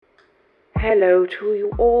Hello to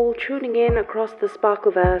you all tuning in across the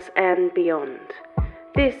Sparkleverse and beyond.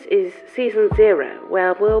 This is Season 0,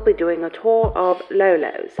 where we'll be doing a tour of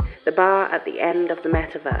Lolo's, the bar at the end of the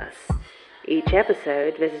metaverse. Each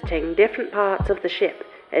episode visiting different parts of the ship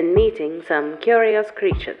and meeting some curious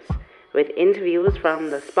creatures, with interviews from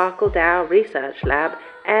the Sparkleverse Research Lab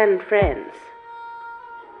and friends.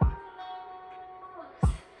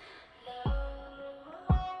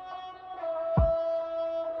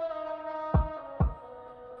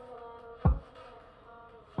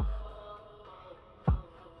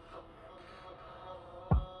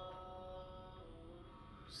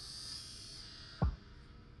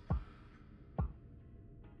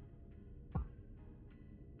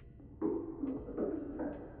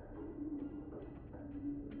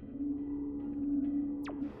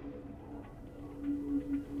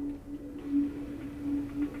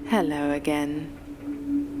 Hello again.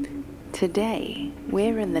 Today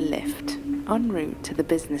we're in the lift en route to the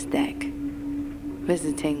business deck,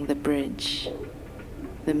 visiting the bridge,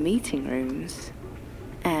 the meeting rooms,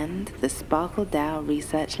 and the Sparkleverse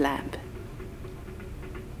Research Lab.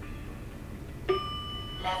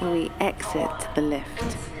 We exit the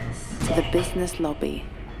lift to the business lobby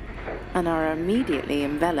and are immediately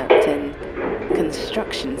enveloped in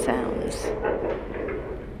construction sounds.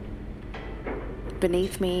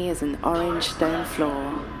 Beneath me is an orange stone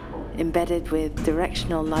floor, embedded with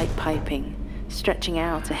directional light piping, stretching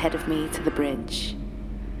out ahead of me to the bridge.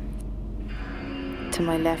 To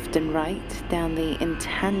my left and right, down the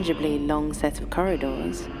intangibly long set of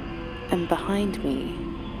corridors, and behind me,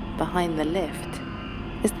 behind the lift,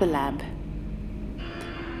 is the lab.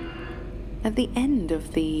 At the end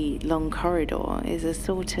of the long corridor is a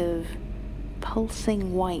sort of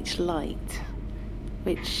pulsing white light,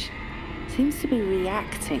 which seems to be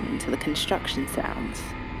reacting to the construction sounds.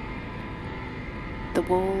 The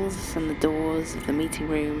walls and the doors of the meeting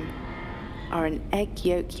room are an egg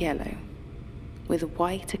yolk yellow, with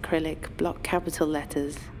white acrylic block capital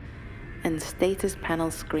letters and status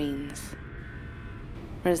panel screens,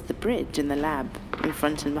 whereas the bridge and the lab in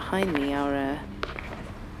front and behind me are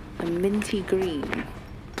a minty green,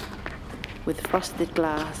 with frosted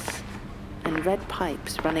glass and red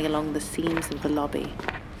pipes running along the seams of the lobby.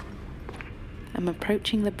 I'm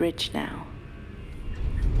approaching the bridge now.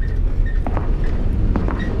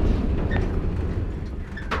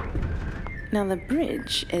 Now the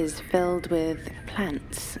bridge is filled with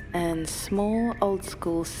plants and small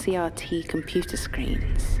old-school CRT computer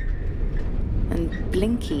screens and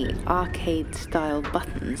blinky arcade-style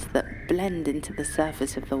buttons that blend into the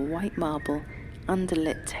surface of the white marble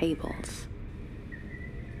underlit tables.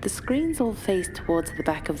 The screens all face towards the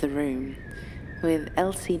back of the room, with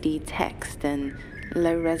LCD text and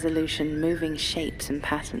low-resolution moving shapes and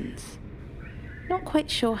patterns. Not quite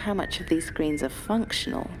sure how much of these screens are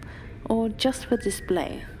functional or just for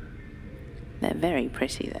display. They're very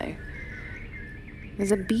pretty though.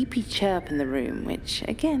 There's a beepy chirp in the room, which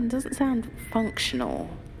again doesn't sound functional,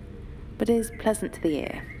 but is pleasant to the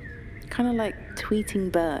ear. Kind of like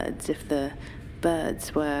tweeting birds if the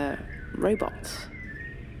birds were robots.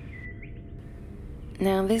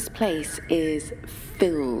 Now this place is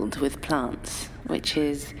filled with plants, which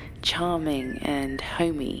is charming and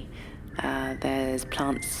homey. There's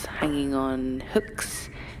plants hanging on hooks,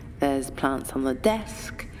 there's plants on the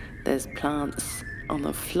desk, there's plants on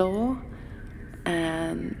the floor,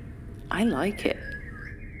 and I like it.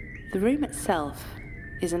 The room itself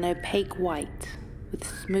is an opaque white with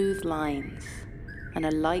smooth lines and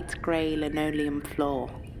a light grey linoleum floor.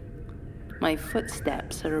 My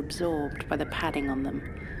footsteps are absorbed by the padding on them.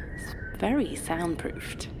 It's very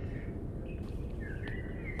soundproofed.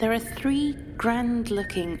 There are 3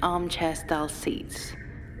 grand-looking armchair-style seats,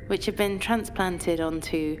 which have been transplanted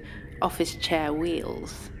onto office chair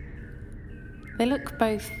wheels. They look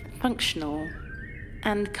both functional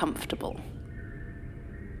and comfortable.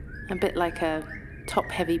 A bit like a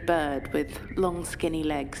top-heavy bird with long, skinny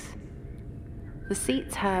legs. The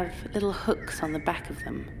seats have little hooks on the back of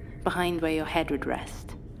them, behind where your head would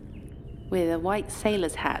rest, with a white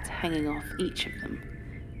sailor's hat hanging off each of them.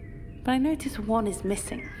 But I notice one is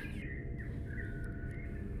missing.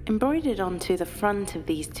 Embroidered onto the front of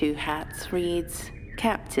these 2 hats reads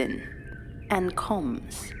Captain and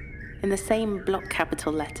Comms in the same block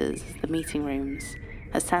capital letters as the meeting rooms,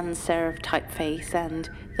 a sans serif typeface, and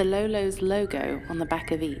the Lolo's logo on the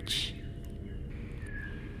back of each.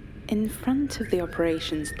 In front of the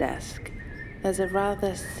operations desk, there's a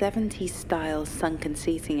rather 70s-style sunken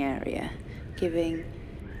seating area, giving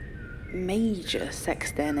major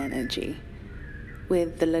sexten energy,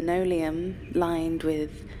 with the linoleum lined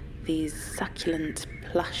with these succulent,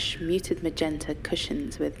 plush, muted magenta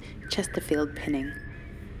cushions with Chesterfield pinning.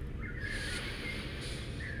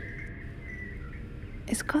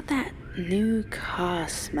 It's got that new car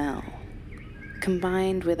smell,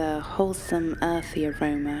 combined with a wholesome, earthy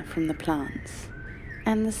aroma from the plants,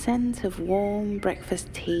 and the scent of warm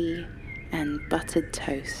breakfast tea and buttered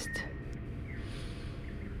toast.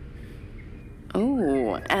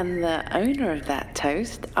 Oh, and the owner of that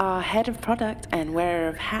toast, our head of product and wearer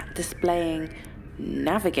of hat displaying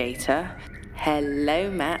navigator. Hello,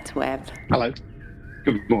 Matt Webb. Hello.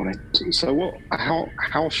 Good morning. So,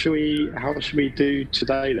 how should we do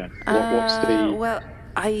today then? What's the? Well,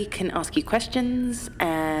 I can ask you questions,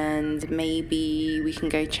 and maybe we can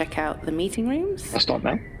go check out the meeting rooms. I'll start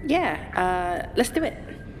now. Yeah. Let's do it.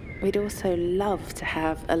 We'd also love to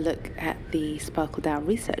have a look at the Sparkleverse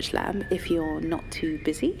Research Lab if you're not too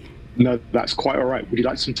busy. No, that's quite all right. Would you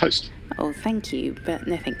like some toast? Oh, thank you, but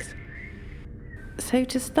no thanks. So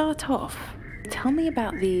to start off, tell me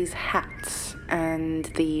about these hats and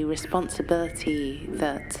the responsibility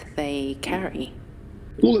that they carry.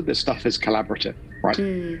 All of this stuff is collaborative, right?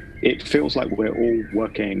 It feels like we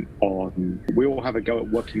all have a go at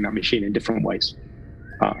working that machine in different ways.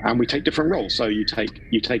 And we take different roles. So you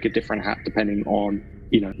take a different hat depending on,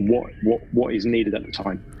 what is needed at the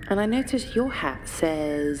time. And I noticed your hat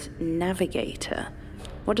says navigator.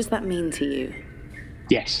 What does that mean to you?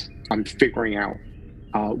 Yes, I'm figuring out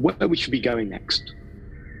where we should be going next.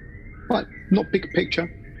 But not big picture,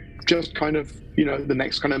 just kind of, the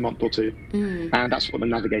next kind of month or two. And that's what the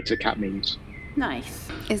navigator cap means. Nice.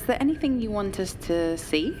 Is there anything you want us to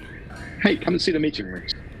see? Hey, come and see the meeting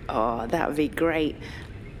rooms. Oh, that would be great.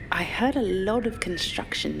 I heard a lot of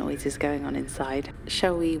construction noises going on inside.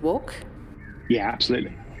 Shall we walk? Yeah,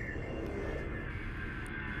 absolutely.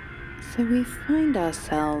 So we find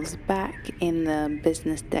ourselves back in the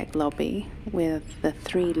business deck lobby with the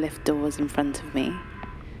 3 lift doors in front of me,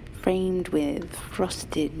 framed with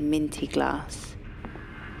frosted minty glass,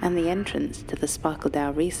 and the entrance to the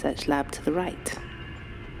Sparkleverse Research Lab to the right.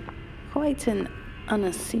 Quite an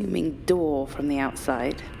unassuming door from the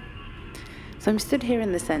outside. So I'm stood here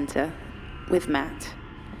in the center with Matt,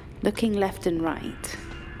 looking left and right,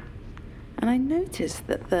 and I noticed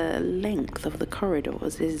that the length of the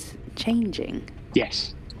corridors is changing.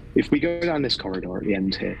 Yes. If we go down this corridor at the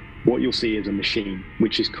end here, what you'll see is a machine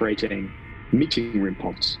which is creating meeting room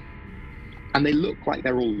pods. And they look like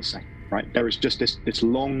they're all the same, right? There is just this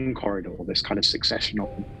long corridor, this kind of succession of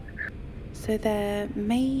them. So they're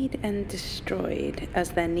made and destroyed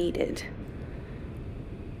as they're needed.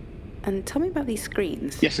 And tell me about these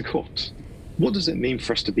screens. Yes, of course. What does it mean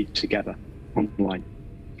for us to be together online?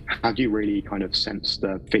 How do you really kind of sense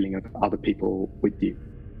the feeling of other people with you?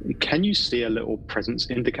 Can you see a little presence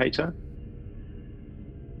indicator?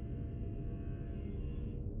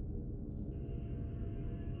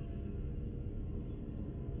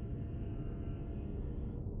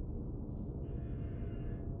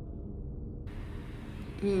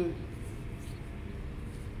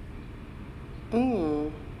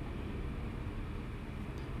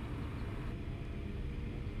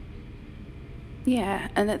 Yeah,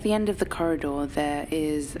 and at the end of the corridor there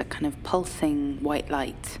is a kind of pulsing white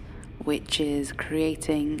light which is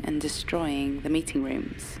creating and destroying the meeting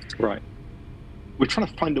rooms. Right. We're trying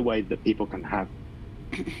to find a way that people can have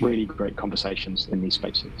really great conversations in these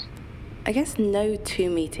spaces. I guess no 2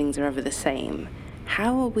 meetings are ever the same.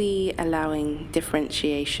 How are we allowing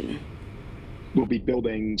differentiation? We'll be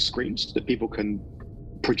building screens that people can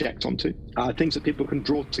project onto, things that people can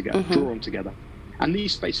draw on together. And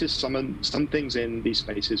these spaces, some things in these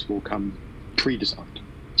spaces will come pre-designed.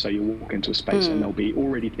 So you walk into a space and there'll be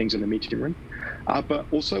already things in the meeting room. But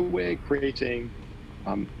also we're creating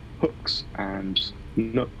hooks and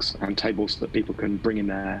nooks and tables that people can bring in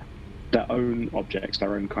their own objects,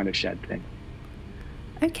 their own kind of shared thing.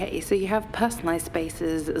 Okay, so you have personalized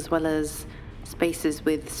spaces as well as spaces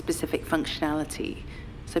with specific functionality.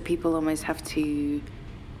 So people almost have to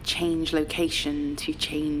change location to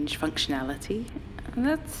change functionality. And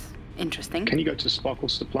that's interesting. Can you go to Sparkle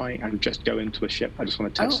Supply and just go into a ship? I just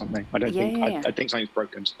want to test something. I think something's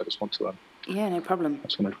broken, so I just want to. Yeah, no problem. I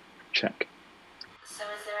just want to check. So,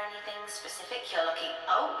 is there anything specific you're looking?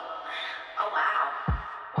 Oh wow.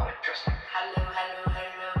 Oh, interesting. Hello.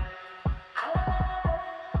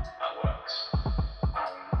 That works.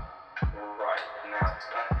 Right now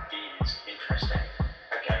that is interesting.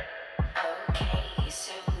 Okay. Okay,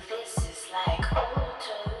 so this is like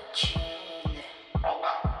auto-tune. Oh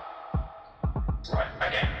wow. Right.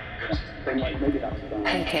 Okay. Good. Maybe that's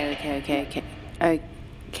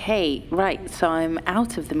Okay, right, so I'm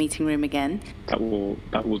out of the meeting room again.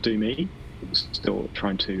 that will do me. Still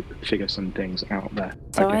trying to figure some things out there.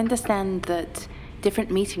 So Okay. I understand that different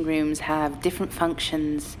meeting rooms have different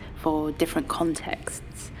functions for different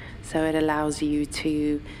contexts. So it allows you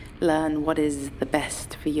to learn what is the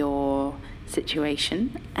best for your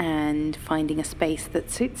situation and finding a space that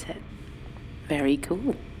suits it. Very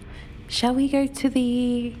cool. Shall we go to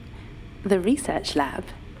the research lab?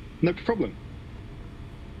 No problem.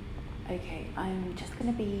 Okay, I'm just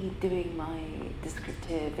going to be doing my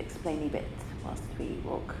descriptive explainy bits whilst we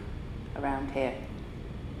walk around here.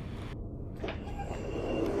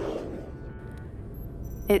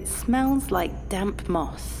 It smells like damp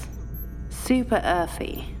moss, super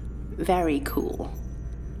earthy, very cool,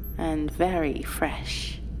 and very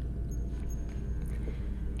fresh.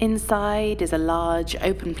 Inside is a large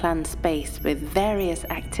open-plan space with various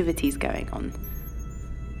activities going on.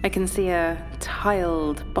 I can see a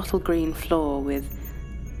tiled bottle green floor with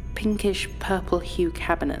pinkish purple hue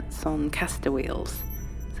cabinets on caster wheels.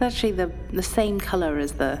 It's actually the same colour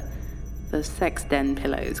as the sex den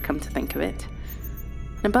pillows, come to think of it.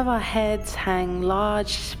 And above our heads hang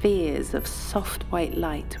large spheres of soft white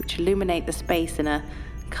light which illuminate the space in a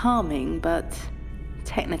calming but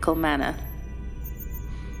technical manner.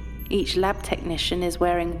 Each lab technician is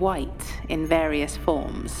wearing white in various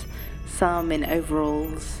forms. Some in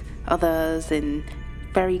overalls, others in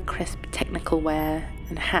very crisp technical wear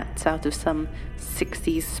and hats out of some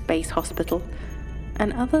 60s space hospital,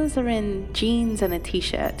 and others are in jeans and a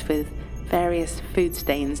t-shirt with various food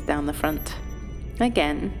stains down the front.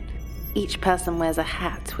 Again, each person wears a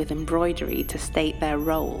hat with embroidery to state their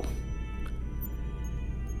role.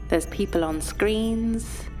 There's people on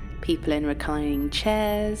screens, people in reclining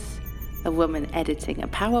chairs, a woman editing a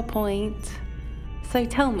PowerPoint. So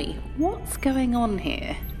tell me, what's going on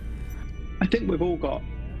here? I think we've all got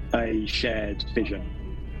a shared vision,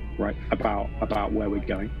 right, about where we're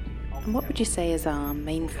going. And what would you say is our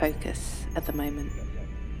main focus at the moment?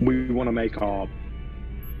 We want to make our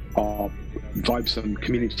vibesome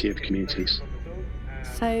community of communities.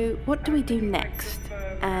 So what do we do next?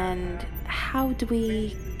 And how do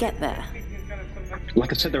we get there?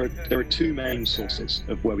 Like I said, there are two main sources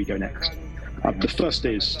of where we go next. The first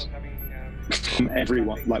is from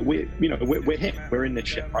everyone. Like we're here, we're in this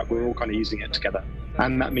ship, right? We're all kind of using it together,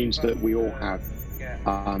 and that means that we all have,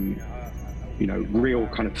 real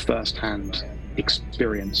kind of first-hand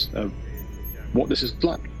experience of what this is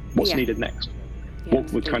like, what's needed next,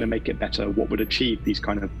 what would kind of make it better, what would achieve these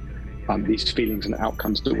kind of these feelings and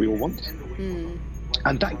outcomes that we all want,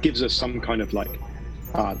 and that gives us some kind of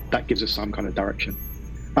direction.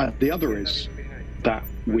 The other is that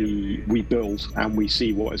we build and we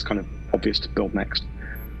see what is kind of obvious to build next.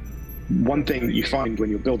 One thing you find when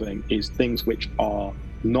you're building is things which are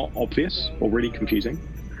not obvious or really confusing.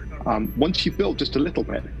 Once you build just a little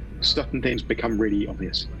bit, certain things become really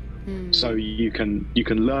obvious. So you can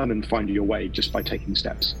learn and find your way just by taking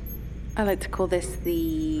steps. I like to call this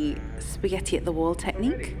the spaghetti at the wall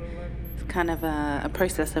technique. It's kind of a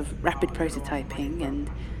process of rapid prototyping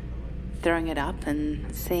and throwing it up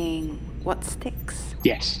and seeing what sticks.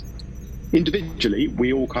 Yes. Individually,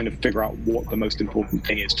 we all kind of figure out what the most important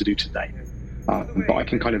thing is to do today. But I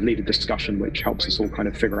can kind of lead a discussion which helps us all kind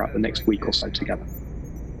of figure out the next week or so together.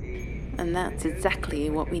 And that's exactly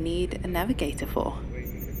what we need a navigator for.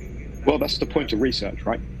 Well, that's the point of research,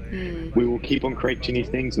 right? We will keep on creating new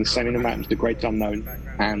things and sending them out into the great unknown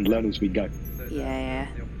and learn as we go. Yeah.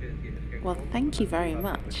 Well, thank you very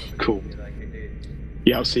much. Cool.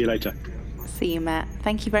 Yeah, I'll see you later. See you, Matt.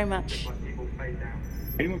 Thank you very much.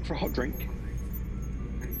 Anyone for a hot drink?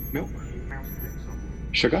 Milk?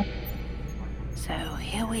 Sugar? So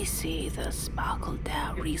here we see the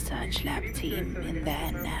Sparkleverse Research Lab team in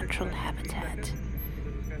their natural habitat,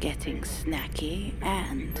 getting snacky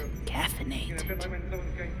and caffeinated.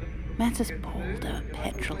 Matt has pulled a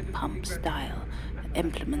petrol pump style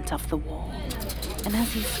implement off the wall, and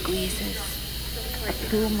as he squeezes, a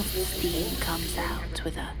plume of steam comes out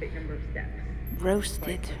with a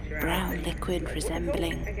roasted brown liquid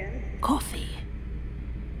resembling coffee.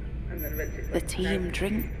 The team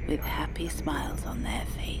drink with happy smiles on their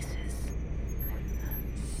faces.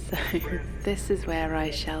 So this is where I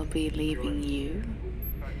shall be leaving you.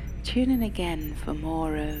 Tune in again for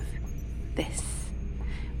more of this,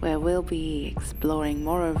 where we'll be exploring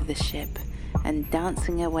more of the ship and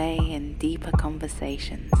dancing away in deeper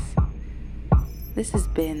conversations. This has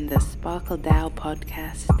been the Sparkle Dow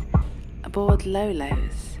podcast aboard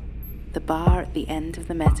Lolo's, the bar at the end of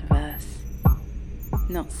the metaverse.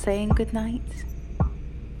 Not saying goodnight,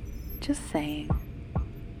 just saying